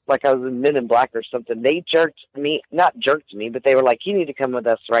 like I was in Men in Black or something. They not jerked me, but they were like, "You need to come with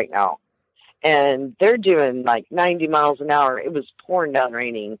us right now." And they're doing like 90 miles an hour. It was pouring down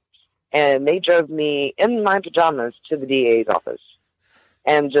raining. And they drove me in my pajamas to the DA's office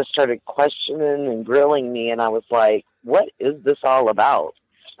and just started questioning and grilling me. And I was like, what is this all about?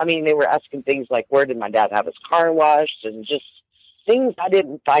 I mean, they were asking things like, where did my dad have his car washed? And just things I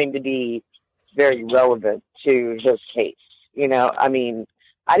didn't find to be very relevant to his case.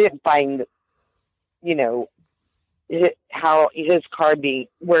 I didn't find, how his car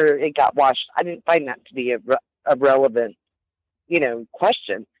where it got washed. I didn't find that to be a relevant,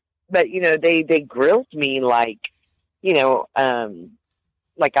 question. But, they grilled me like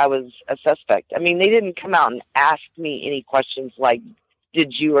I was a suspect. I mean, they didn't come out and ask me any questions like,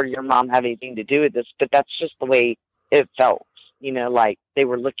 did you or your mom have anything to do with this? But that's just the way it felt, like they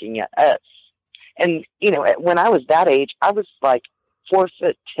were looking at us. And, when I was that age, I was like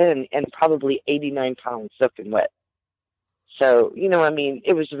 4'10" and probably 89 pounds soaking wet. So,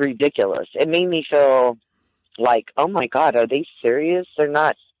 it was ridiculous. It made me feel like, oh my God, are they serious? They're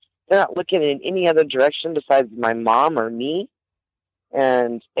not looking in any other direction besides my mom or me.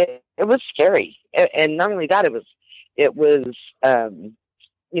 And it was scary. And not only that, it was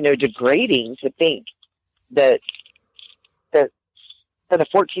degrading to think that a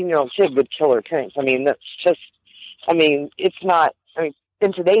 14-year-old kid would kill her parents. I mean, that's just, it's not,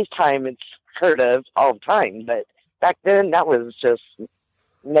 in today's time, it's heard of all the time, but back then, that was just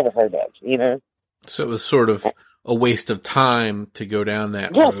never heard of, So it was sort of a waste of time to go down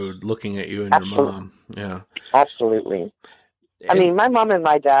that road looking at you and your mom. Yeah. Absolutely. I mean, my mom and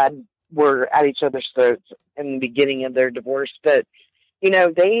my dad were at each other's throats in the beginning of their divorce, but,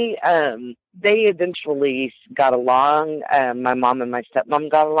 they eventually got along. My mom and my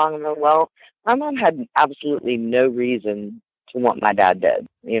stepmom got along real well. My mom had absolutely no reason to want my dad dead,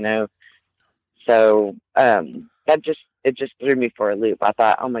 So, it just threw me for a loop. I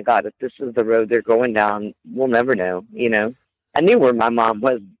thought, oh my God, if this is the road they're going down, we'll never know, I knew where my mom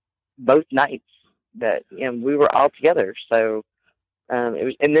was both nights that, we were all together. So,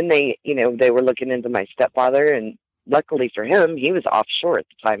 and then they were looking into my stepfather, and luckily for him, he was offshore at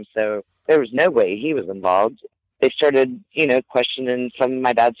the time. So there was no way he was involved. They started, questioning some of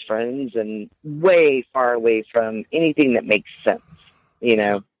my dad's friends and way far away from anything that makes sense,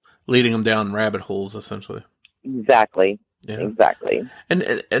 Leading them down rabbit holes, essentially. Exactly. Yeah. Exactly.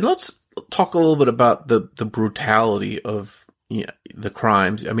 And let's talk a little bit about the brutality of the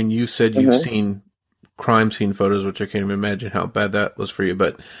crimes. I mean, you said you've seen crime scene photos, which I can't even imagine how bad that was for you.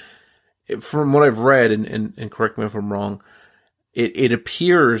 But from what I've read, and correct me if I'm wrong, it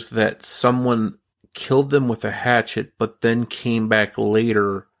appears that someone killed them with a hatchet, but then came back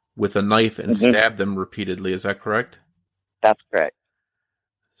later with a knife and stabbed them repeatedly. Is that correct? That's correct.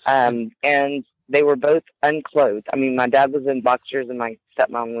 And they were both unclothed. I mean, my dad was in boxers and my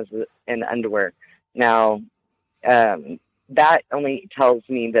stepmom was in underwear. Now, that only tells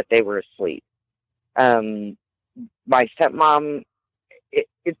me that they were asleep. My stepmom,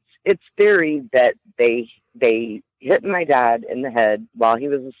 it's theory that they hit my dad in the head while he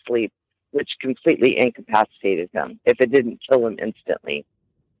was asleep, which completely incapacitated him, if it didn't kill him instantly.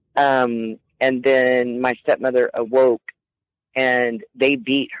 And then my stepmother awoke, and they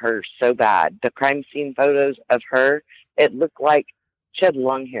beat her so bad. The crime scene photos of her, it looked like she had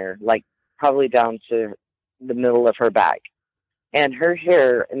long hair, like probably down to the middle of her back. And her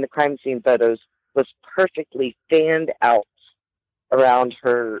hair in the crime scene photos was perfectly fanned out around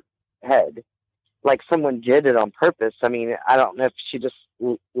her head, like someone did it on purpose. I mean, I don't know if she just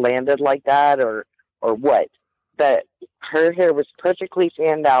landed like that or what, but her hair was perfectly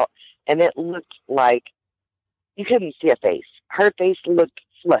fanned out, and it looked like you couldn't see a face. Her face looked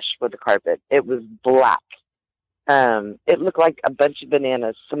flush with the carpet. It was black. It looked like a bunch of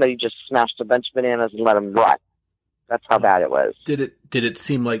bananas. Somebody just smashed a bunch of bananas and let them rot. That's how bad it was. Did it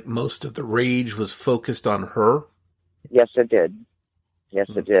seem like most of the rage was focused on her? Yes, it did. Yes,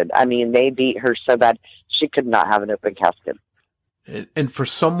 it did. I mean, they beat her so bad she could not have an open casket. And for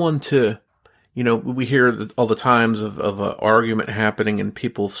someone to, we hear all the times of an argument happening and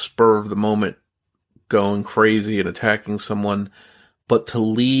people spur of the moment going crazy and attacking someone, but to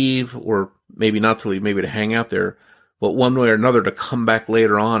leave, or maybe not to leave, maybe to hang out there, but one way or another to come back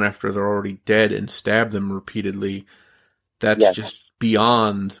later on after they're already dead and stab them repeatedly, that's just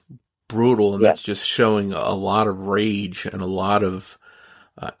beyond brutal, and that's just showing a lot of rage and a lot of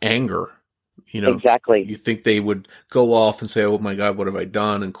anger. Exactly. You think they would go off and say, "Oh my God, what have I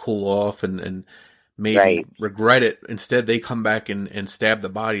done?" and cool off and maybe regret it. Instead, they come back and stab the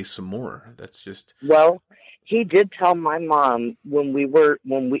body some more. That's just... Well, he did tell my mom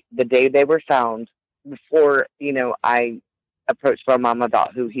the day they were found, before, I approached my mom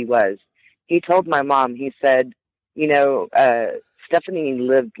about who he was. He told my mom, he said, Stephanie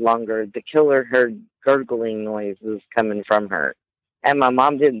lived longer. The killer heard gurgling noises coming from her. And my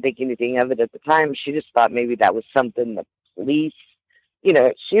mom didn't think anything of it at the time. She just thought maybe that was something the police,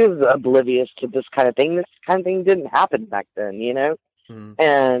 she was oblivious to this kind of thing. This kind of thing didn't happen back then,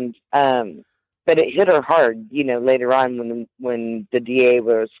 And, but it hit her hard, later on when the DA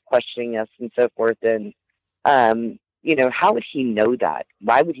was questioning us and so forth. And, how would he know that?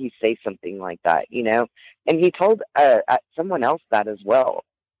 Why would he say something like that, And he told someone else that as well.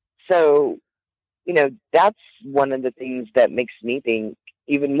 So, that's one of the things that makes me think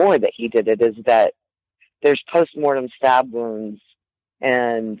even more that he did it, is that there's postmortem stab wounds,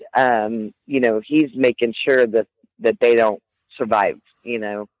 and, he's making sure that they don't survive, He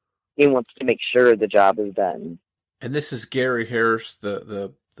wants to make sure the job is done. And this is Gary Harris,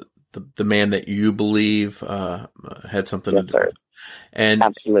 the man that you believe had something to do with it. And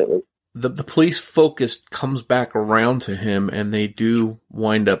absolutely, the police focus comes back around to him, and they do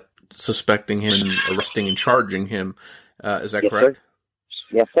wind up suspecting him and arresting and charging him. Is that correct?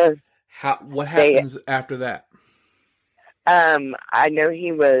 Sir. Yes, sir. What happens after that? I know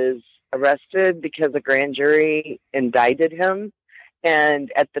he was arrested because a grand jury indicted him.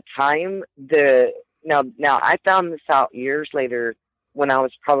 And at the time, now I found this out years later when I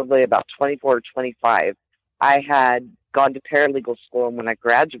was probably about 24 or 25. I had gone to paralegal school, and when I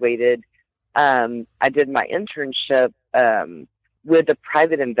graduated, I did my internship with a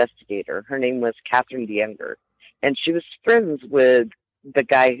private investigator. Her name was Catherine DeYoung, and she was friends with the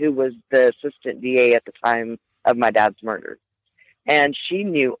guy who was the assistant DA at the time of my dad's murder. And she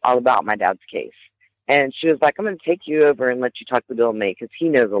knew all about my dad's case. And she was like, "I'm going to take you over and let you talk to Bill May, because he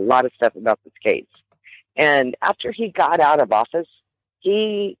knows a lot of stuff about this case." And after he got out of office,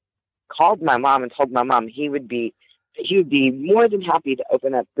 he called my mom and told my mom he would be more than happy to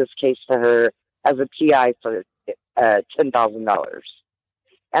open up this case for her as a PI for $10,000.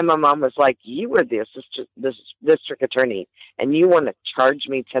 And my mom was like, "You were the district attorney, and you want to charge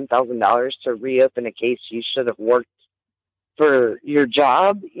me $10,000 to reopen a case you should have worked for your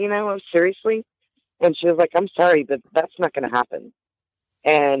job? Seriously?" And she was like, "I'm sorry, but that's not going to happen."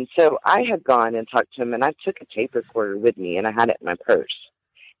 And so I had gone and talked to him, and I took a tape recorder with me, and I had it in my purse.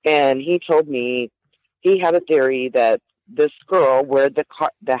 And he told me he had a theory that this girl, where the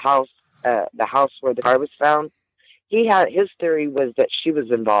house where the car was found, his theory was that she was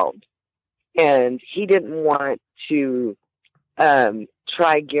involved. And he didn't want to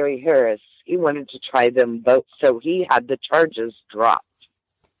try Gary Harris. He wanted to try them both. So he had the charges dropped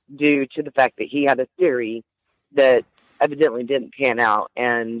due to the fact that he had a theory that evidently didn't pan out,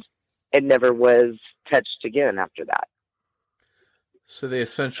 and it never was touched again after that. So they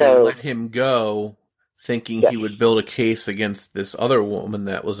essentially let him go, thinking he would build a case against this other woman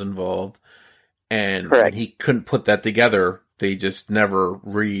that was involved. And when he couldn't put that together, they just never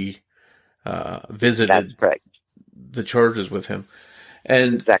visited the charges with him.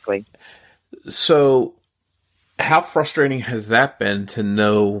 And exactly. So how frustrating has that been to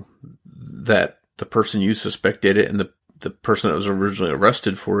know that the person you suspect did it and the person that was originally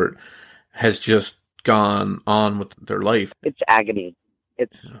arrested for it has just gone on with their life? It's agony.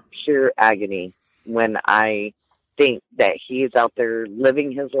 It's pure agony when I think that he is out there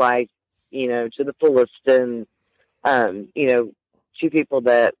living his life, to the fullest. And, two people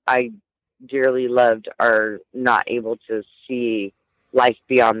that I dearly loved are not able to see life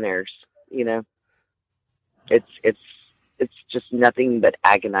beyond theirs. It's just nothing but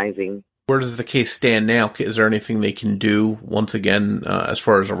agonizing. Where does the case stand now? Is there anything they can do once again as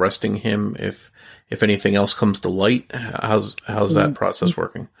far as arresting him if anything else comes to light? How's that process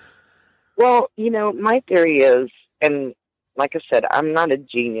working? Well, my theory is, and like I said, I'm not a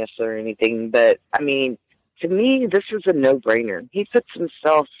genius or anything, but I mean, to me, this is a no-brainer. He puts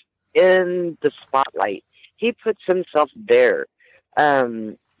himself in the spotlight. He puts himself there.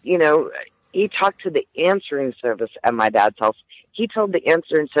 He talked to the answering service at my dad's house. He told the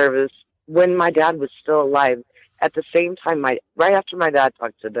answering service when my dad was still alive. At the same time, right after my dad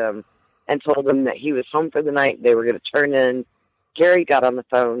talked to them and told them that he was home for the night, they were going to turn in, Gary got on the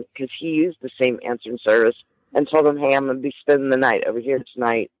phone because he used the same answering service and told them, "Hey, I'm going to be spending the night over here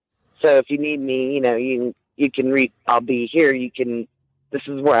tonight. So if you need me, you can reach. I'll be here. This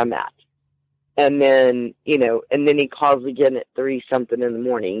is where I'm at." And then, and then he calls again at 3-something in the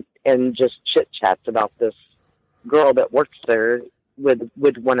morning and just chit chats about this girl that works there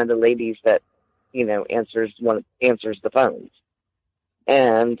with one of the ladies that, answers the phones.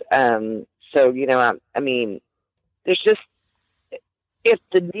 And, so, I mean, there's just, if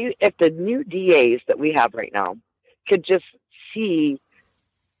the new DAs that we have right now could just see,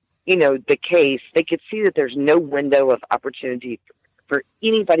 the case, they could see that there's no window of opportunity for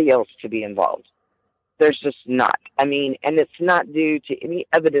anybody else to be involved. There's just not. I mean, and it's not due to any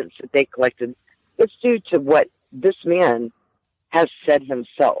evidence that they collected. It's due to what this man has said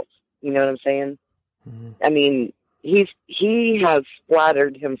himself. You know what I'm saying? Mm-hmm. I mean, he has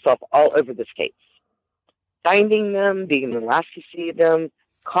splattered himself all over this case. Finding them, being the last to see them,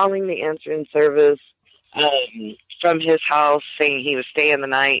 calling the answering service from his house, saying he was staying the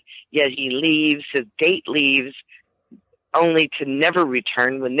night, yet he leaves, his date leaves, only to never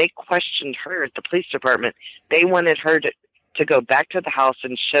return. When they questioned her at the police department, they wanted her to go back to the house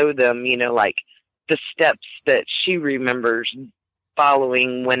and show them, the steps that she remembers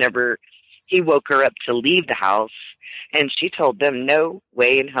following whenever he woke her up to leave the house. And she told them, "No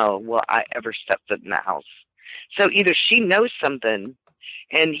way in hell will I ever step foot in that house." So either she knows something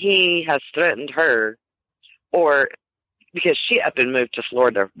and he has threatened her, or because she up and moved to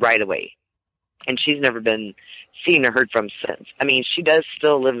Florida right away. And she's never been seen or heard from since. I mean, she does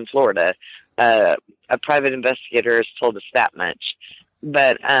still live in Florida. A private investigator has told us that much.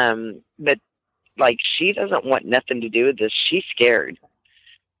 But she doesn't want nothing to do with this. She's scared.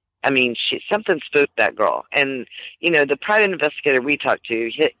 I mean, something spooked that girl. And, the private investigator we talked to,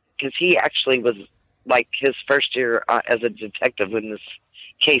 because he actually was his first year as a detective when this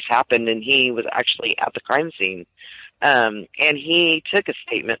case happened, and he was actually at the crime scene. And he took a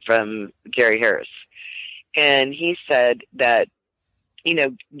statement from Gary Harris. And he said that,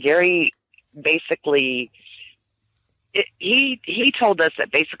 Gary basically, he told us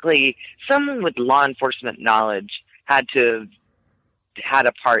that basically someone with law enforcement knowledge had to have had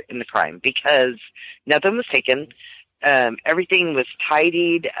a part in the crime because nothing was taken. Everything was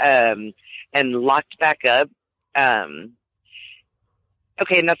tidied and locked back up.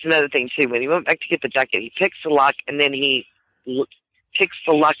 Okay, and that's another thing, too. When he went back to get the jacket, he picks the lock, and then he picks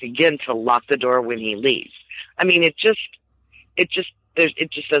the lock again to lock the door when he leaves. I mean, it just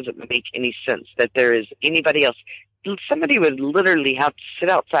doesn't make any sense that there is anybody else. Somebody would literally have to sit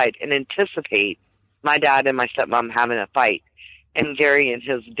outside and anticipate my dad and my stepmom having a fight and Gary and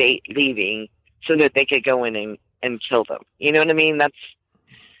his date leaving so that they could go in and kill them. You know what I mean?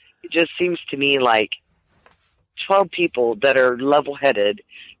 It just seems to me like 12 people that are level-headed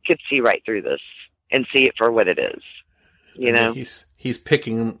could see right through this and see it for what it is. He's He's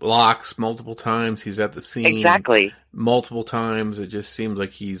picking locks multiple times. He's at the scene Exactly. multiple times. It just seems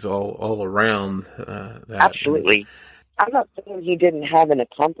like he's all around that. Absolutely. I'm not saying he didn't have an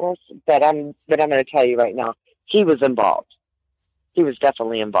accomplice, but I'm going to tell you right now, he was involved. He was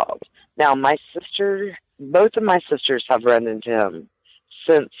definitely involved. Now, both of my sisters have run into him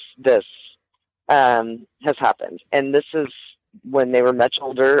since this has happened. And this is when they were much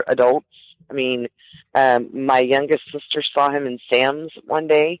older adults. I mean, my youngest sister saw him in Sam's one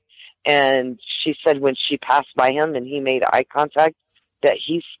day, and she said when she passed by him and he made eye contact, that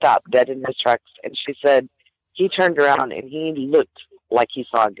he stopped dead in his tracks. And she said he turned around and he looked like he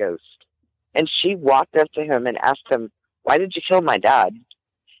saw a ghost. And she walked up to him and asked him, "Why did you kill my dad?"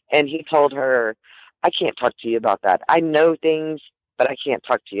 And he told her, "I can't talk to you about that. I know things, but I can't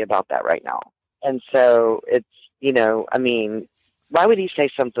talk to you about that right now." And so it's, I mean, why would he say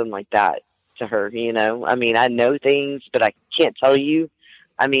something like that to her? I mean, I know things, but I can't tell you.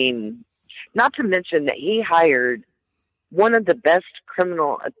 I mean, not to mention that he hired one of the best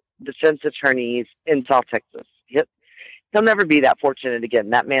criminal defense attorneys in South Texas. He'll never be that fortunate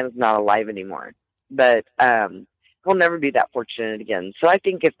again. That man is not alive anymore, but he'll never be that fortunate again. So I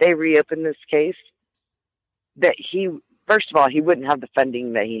think if they reopen this case, that first of all, he wouldn't have the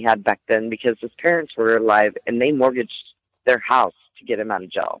funding that he had back then because his parents were alive and they mortgaged their house to get him out of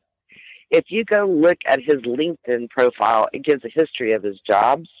jail. If you go look at his LinkedIn profile, it gives a history of his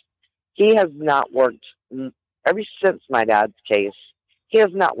jobs. He has not worked, ever since my dad's case, he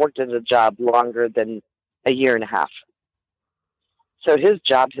has not worked at a job longer than a year and a half. So his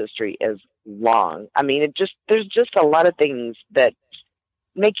job history is long. I mean, there's just a lot of things that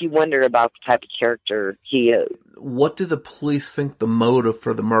make you wonder about the type of character he is. What do the police think the motive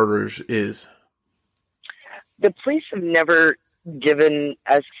for the murders is? The police have never given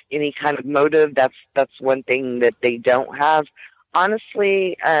us any kind of motive. That's one thing that they don't have.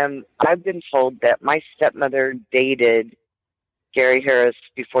 Honestly, I've been told that my stepmother dated Gary Harris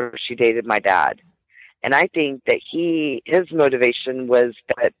before she dated my dad. And I think that his motivation was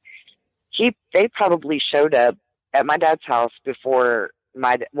that they probably showed up at my dad's house before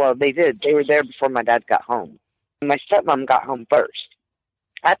they did. They were there before my dad got home. My stepmom got home first.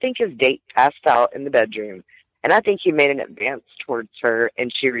 I think his date passed out in the bedroom, and I think he made an advance towards her,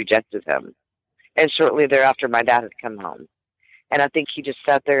 and she rejected him. And shortly thereafter, my dad had come home. And I think he just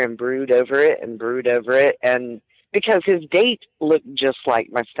sat there and brooded over it, and because his date looked just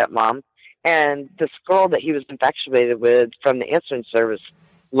like my stepmom, and this girl that he was infatuated with from the answering service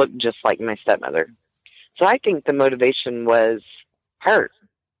looked just like my stepmother. So I think the motivation was her.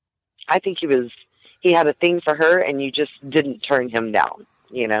 I think he had a thing for her, and you just didn't turn him down,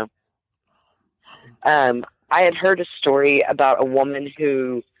 I had heard a story about a woman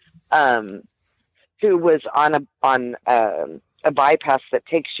who was on a bypass that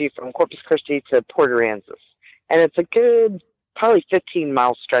takes you from Corpus Christi to Port Aransas. And it's a good, probably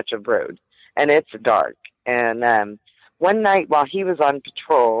 15-mile stretch of road. And it's dark. And one night while he was on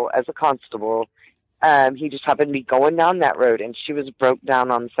patrol as a constable, he just happened to be going down that road, and she was broke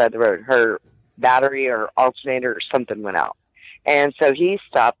down on the side of the road. Her battery or alternator or something went out. And so he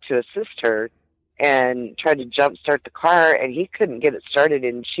stopped to assist her and tried to jumpstart the car, and he couldn't get it started.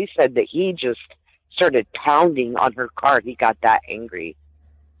 And she said that he just started pounding on her car. He got that angry.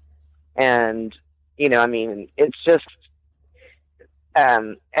 And, it's just,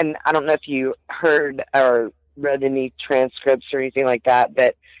 and I don't know if you heard or read any transcripts or anything like that,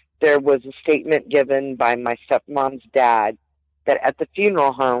 but there was a statement given by my stepmom's dad that at the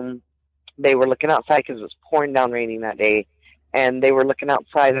funeral home, they were looking outside because it was pouring down raining that day. And they were looking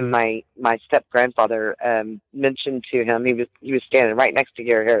outside, and my step-grandfather mentioned to him, he was standing right next to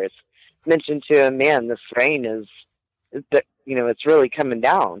Gary Harris, mentioned to him, "Man, this rain is it's really coming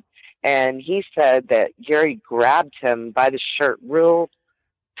down." And he said that Gary grabbed him by the shirt real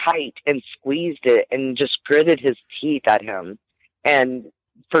tight and squeezed it and just gritted his teeth at him. And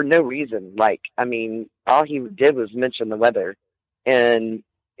for no reason. All he did was mention the weather. And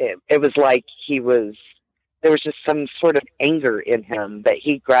it was like there was just some sort of anger in him that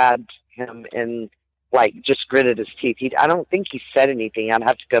he grabbed him and just gritted his teeth. I don't think he said anything. I'd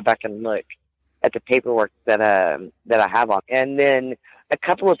have to go back and look at the paperwork that I have on. And then a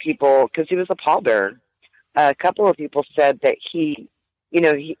couple of people, because he was a pallbearer, a couple of people said that he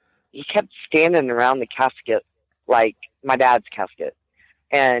kept standing around the casket, like my dad's casket.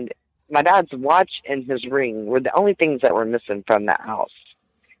 And my dad's watch and his ring were the only things that were missing from that house.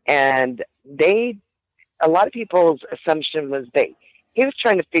 And a lot of people's assumption was that he was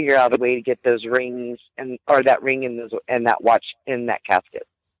trying to figure out a way to get those rings or that ring and that watch in that casket.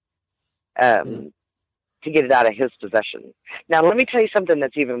 to get it out of his possession. Now, let me tell you something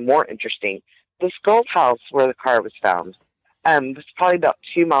that's even more interesting. This girl's house where the car was found was probably about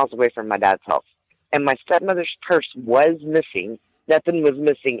 2 miles away from my dad's house. And my stepmother's purse was missing. Nothing was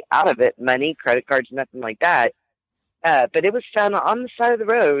missing out of it, money, credit cards, nothing like that. But it was found on the side of the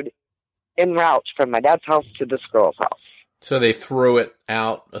road en route from my dad's house to this girl's house. So they threw it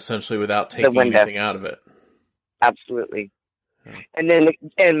out essentially without taking anything out of it. Absolutely. Yeah.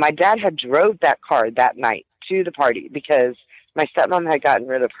 And my dad had drove that car that night to the party because my stepmom had gotten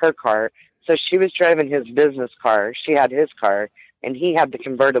rid of her car. So she was driving his business car. She had his car, and he had the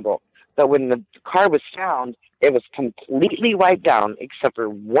convertible. But when the car was found, it was completely wiped down except for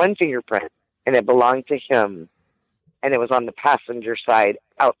one fingerprint, and it belonged to him. And it was on the passenger side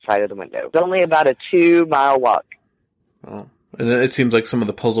outside of the window. It's only about a 2-mile walk. Oh. And it seems like some of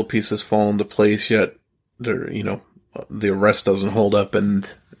the puzzle pieces fall into place, yet the arrest doesn't hold up, and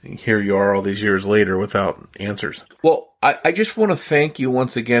here you are all these years later without answers. Well, I just want to thank you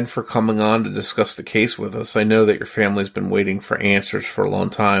once again for coming on to discuss the case with us. I know that your family's been waiting for answers for a long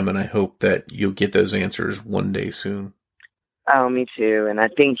time, and I hope that you'll get those answers one day soon. Oh, me too. And I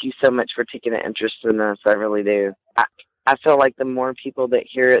thank you so much for taking an interest in this. I really do. I feel like the more people that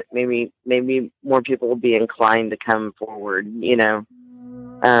hear it, maybe more people will be inclined to come forward. We're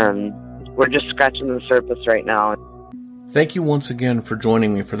just scratching the surface right now. Thank you once again for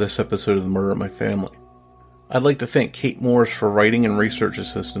joining me for this episode of The Murder at My Family. I'd like to thank Kate Morris for writing and research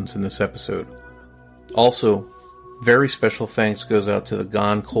assistance in this episode. Also, very special thanks goes out to the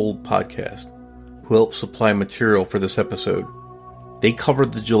Gone Cold podcast, who helped supply material for this episode. They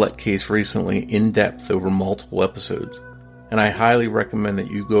covered the Gillette case recently in depth over multiple episodes, and I highly recommend that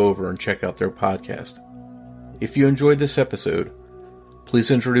you go over and check out their podcast. If you enjoyed this episode,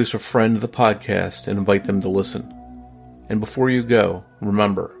 please introduce a friend to the podcast and invite them to listen. And before you go,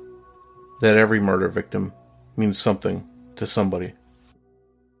 remember that every murder victim means something to somebody.